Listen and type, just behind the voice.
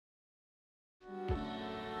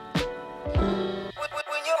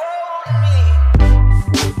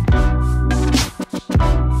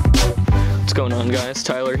on, guys?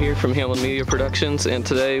 Tyler here from Hamlin Media Productions, and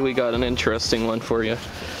today we got an interesting one for you.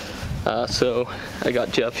 So I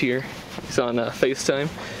got Jeff here. He's on FaceTime,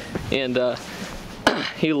 and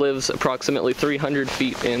he lives approximately 300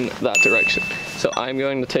 feet in that direction. So I'm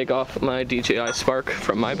going to take off my DJI Spark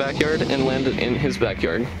from my backyard and land it in his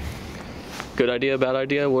backyard. Good idea, bad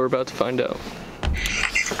idea? We're about to find out.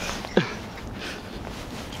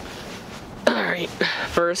 Alright,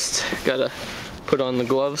 first gotta put on the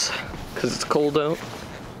gloves because it's cold out.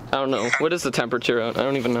 I don't know. What is the temperature out? I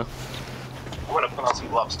don't even know. I'm gonna put on some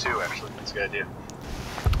gloves too, actually. That's a good idea.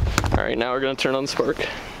 Alright, now we're gonna turn on the Spark.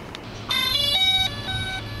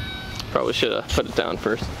 Probably should have put it down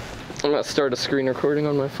first. I'm gonna start a screen recording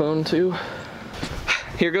on my phone too.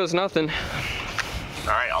 Here goes nothing.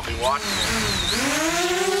 Alright, I'll be watching.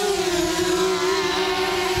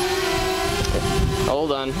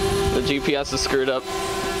 Hold on, the GPS is screwed up.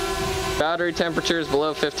 Battery temperature is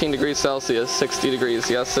below 15 degrees Celsius, 60 degrees.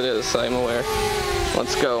 Yes, it is, I'm aware.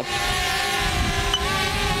 Let's go.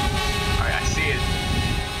 Alright, I see it.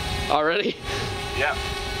 Already? Yep.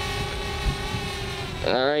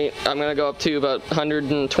 Alright, I'm gonna go up to about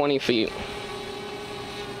 120 feet.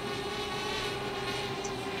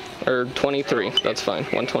 Or 23, that's fine,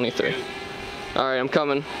 123. Alright, I'm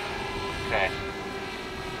coming. Okay.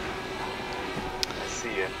 I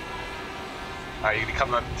see you. Alright, you gonna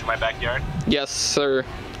come up to my backyard? Yes, sir.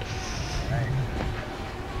 Alright.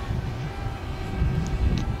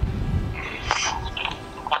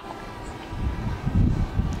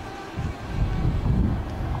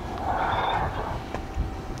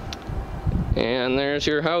 And there's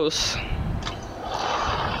your house.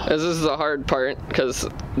 This is the hard part, because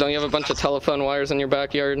don't you have a bunch of telephone wires in your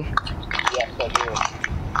backyard? Yes, I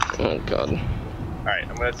do. Oh god. Alright,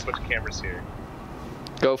 I'm gonna switch cameras here.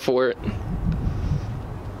 Go for it.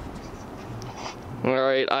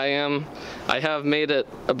 Alright, I have made it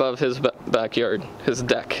above his backyard, his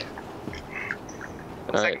deck.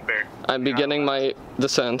 Alright, I'm beginning my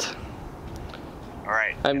descent.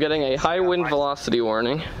 Alright. I'm getting a high wind velocity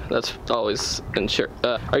warning. That's always ensure.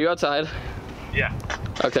 Are you outside? Yeah.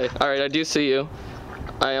 Okay, alright, I do see you.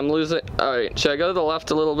 I am losing. Alright, should I go to the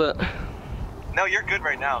left a little bit? No, you're good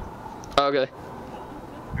right now. Okay.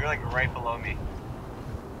 You're like right below me.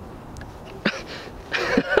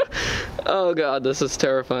 Oh god, this is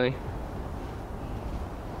terrifying.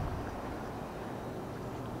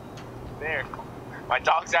 There. My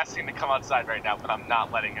dog's asking to come outside right now, but I'm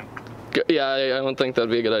not letting him. Yeah, I don't think that'd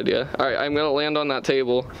be a good idea. Alright, I'm gonna land on that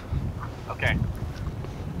table. Okay.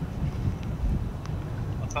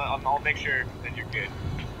 I'll make sure that you're good.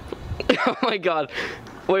 Oh my god.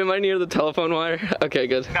 Wait, am I near the telephone wire? Okay,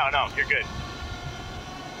 good. No, you're good.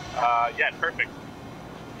 Yeah, perfect.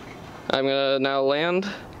 I'm gonna now land.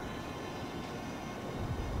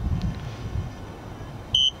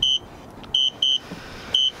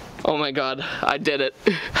 Oh my god, I did it.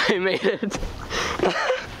 I made it. And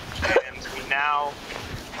we now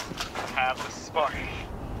have the Spark.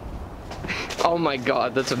 Oh my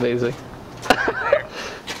god, that's amazing.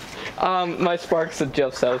 My Spark's at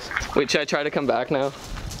Jeff's house. Wait, should I try to come back now?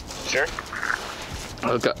 Sure.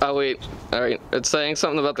 Okay. Oh wait. Alright, it's saying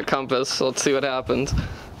something about the compass, so let's see what happens.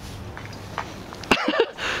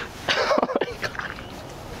 Oh my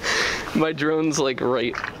god. My drone's like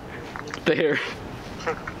right there.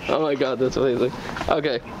 Oh my god, that's amazing.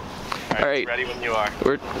 Okay. Alright. Ready when you are.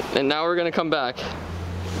 And now we're gonna come back.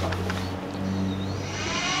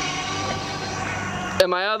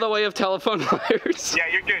 Am I out of the way of telephone wires? Yeah,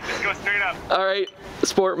 you're good. Just go straight up. Alright,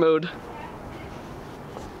 sport mode.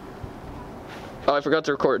 Oh, I forgot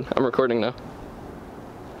to record. I'm recording now.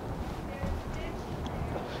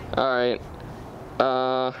 Alright.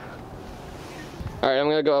 Alright, I'm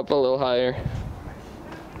gonna go up a little higher.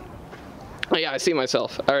 Oh yeah, I see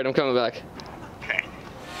myself. Alright, I'm coming back. Okay.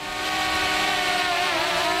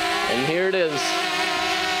 And here it is.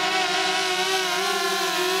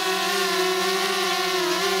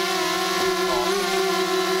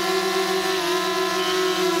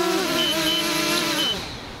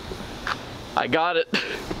 I got it.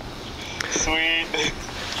 Sweet.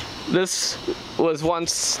 This was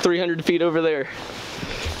once 300 feet over there.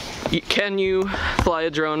 Can you fly a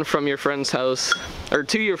drone from your friend's house, or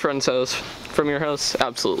to your friend's house from your house?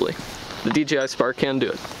 Absolutely. The DJI Spark can do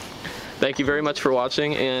it. Thank you very much for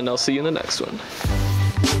watching, and I'll see you in the next one.